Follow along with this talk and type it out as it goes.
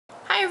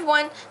Hi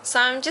everyone, so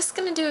I'm just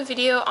going to do a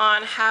video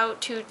on how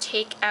to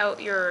take out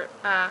your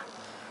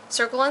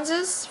circle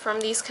lenses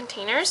from these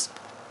containers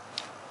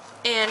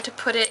and to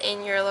put it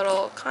in your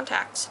little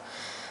contacts.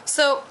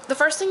 So the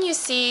first thing you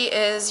see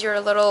is your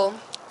little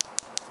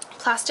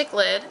plastic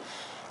lid,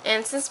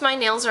 and since my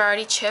nails are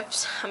already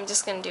chipped, I'm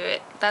just going to do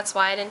it. That's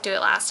why I didn't do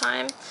it last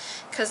time,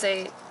 because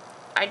I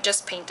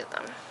just painted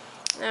them.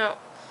 Now,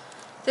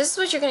 this is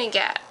what you're going to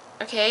get,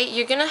 okay?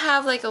 You're going to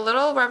have like a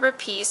little rubber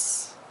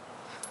piece.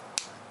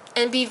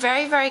 And be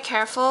very, very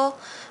careful.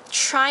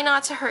 Try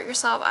not to hurt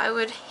yourself. I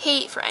would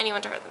hate for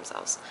anyone to hurt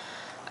themselves.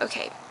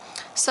 Okay,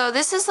 so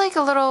this is like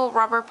a little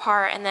rubber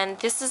part, and then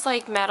this is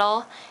like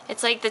metal.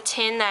 It's like the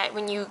tin that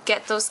when you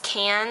get those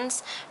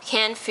canned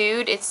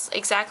food, it's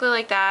exactly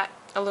like that,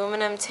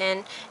 aluminum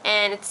tin,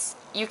 and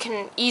you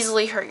can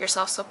easily hurt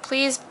yourself. So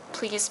please,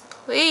 please,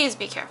 please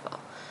be careful.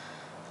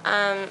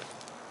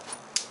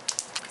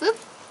 Whoop.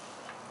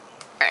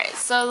 Alright,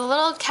 so the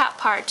little cap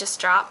part just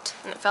dropped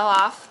and it fell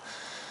off.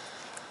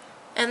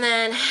 And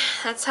then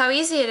that's how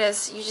easy it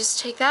is. You just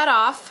take that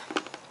off.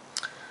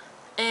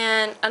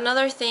 And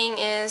another thing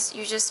is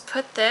you just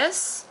put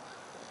this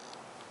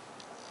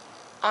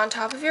on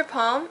top of your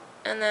palm,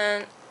 and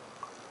then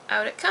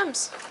out it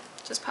comes.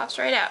 Just pops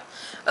right out.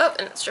 Oh,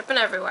 and it's dripping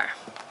everywhere.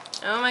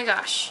 Oh my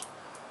gosh.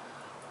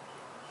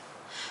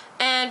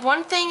 And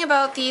one thing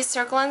about these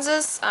circle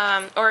lenses,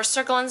 or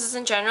circle lenses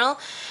in general,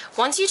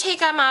 once you take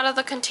them out of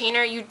the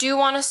container, you do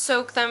want to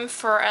soak them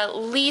for at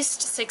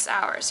least 6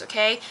 hours,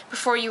 okay?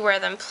 Before you wear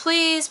them.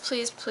 Please,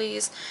 please,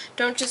 please,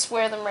 don't just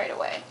wear them right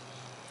away.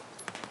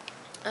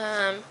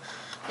 Now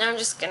I'm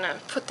just going to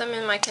put them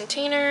in my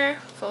container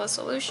full of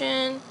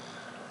solution.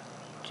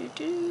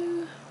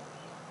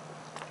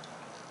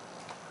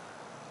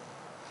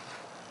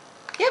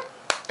 Yep,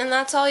 and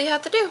that's all you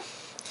have to do.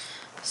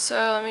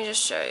 So let me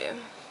just show you.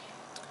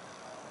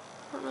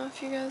 I don't know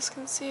if you guys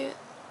can see it.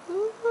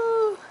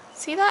 Ooh,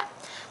 see that?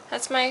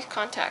 That's my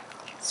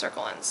contact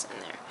circle lens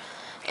in there.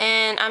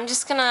 And I'm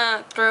just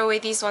gonna throw away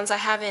these ones I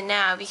have in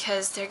now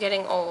because they're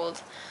getting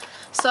old.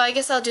 So I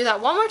guess I'll do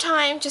that one more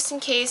time just in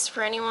case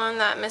for anyone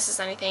that misses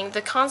anything.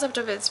 The concept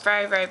of it is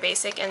very, very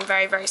basic and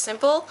very, very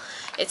simple.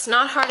 It's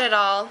not hard at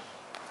all.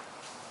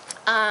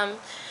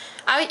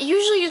 I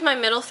usually use my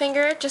middle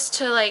finger just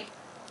to like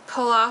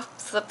pull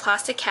off the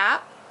plastic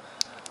cap,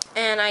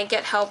 and I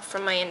get help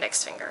from my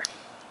index finger.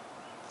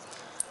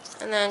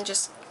 And then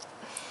just,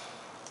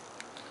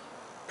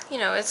 you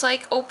know, it's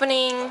like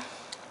opening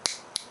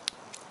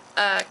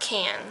a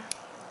can.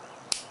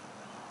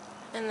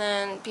 And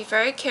then be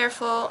very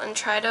careful and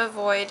try to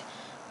avoid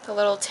the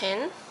little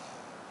tin.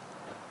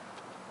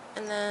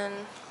 And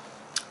then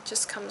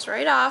just comes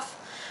right off.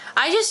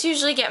 I just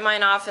usually get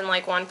mine off in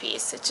like one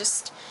piece. It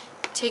just,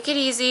 take it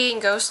easy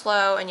and go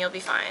slow and you'll be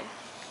fine.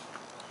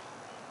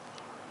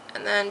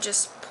 And then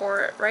just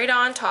pour it right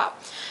on top.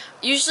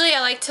 Usually I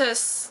like to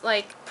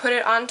put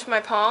it onto my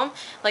palm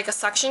like a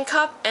suction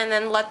cup and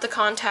then let the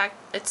contact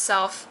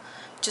itself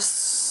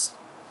just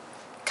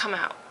come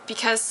out,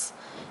 because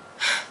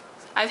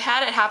I've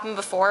had it happen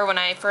before when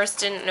I first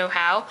didn't know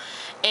how,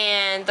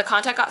 and the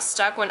contact got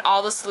stuck when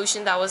all the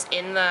solution that was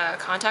in the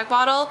contact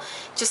bottle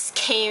just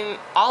came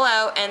all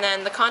out, and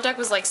then the contact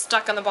was like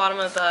stuck on the bottom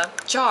of the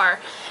jar,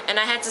 and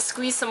I had to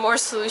squeeze some more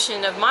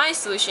solution of my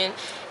solution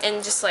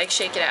and just like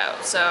shake it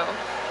out. So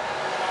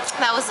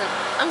that wasn't,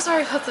 I'm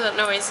sorry about the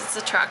noise, it's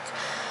a truck.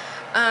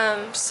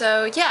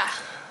 So yeah,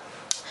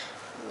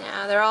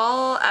 now they're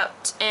all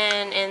out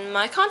and in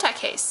my contact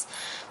case.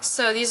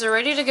 So these are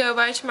ready to go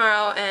by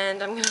tomorrow,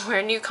 and I'm going to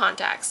wear new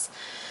contacts.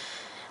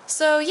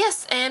 So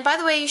yes, and by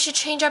the way, you should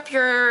change up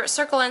your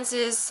circle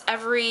lenses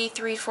every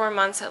 3-4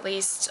 months at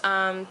least.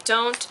 I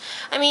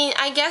mean,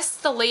 I guess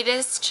the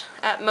latest,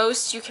 at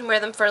most, you can wear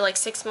them for like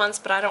 6 months,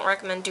 but I don't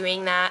recommend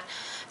doing that.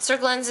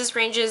 Circle lenses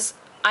ranges,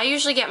 I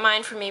usually get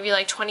mine for maybe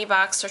like $20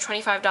 or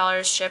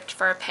 $25 shipped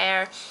for a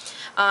pair.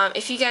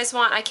 If you guys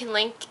want, I can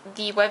link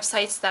the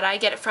websites that I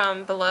get it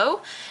from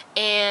below.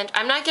 And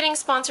I'm not getting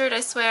sponsored,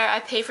 I swear. I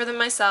pay for them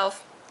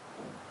myself.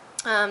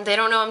 They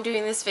don't know I'm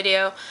doing this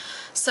video.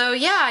 So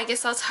yeah, I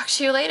guess I'll talk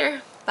to you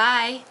later.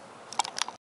 Bye.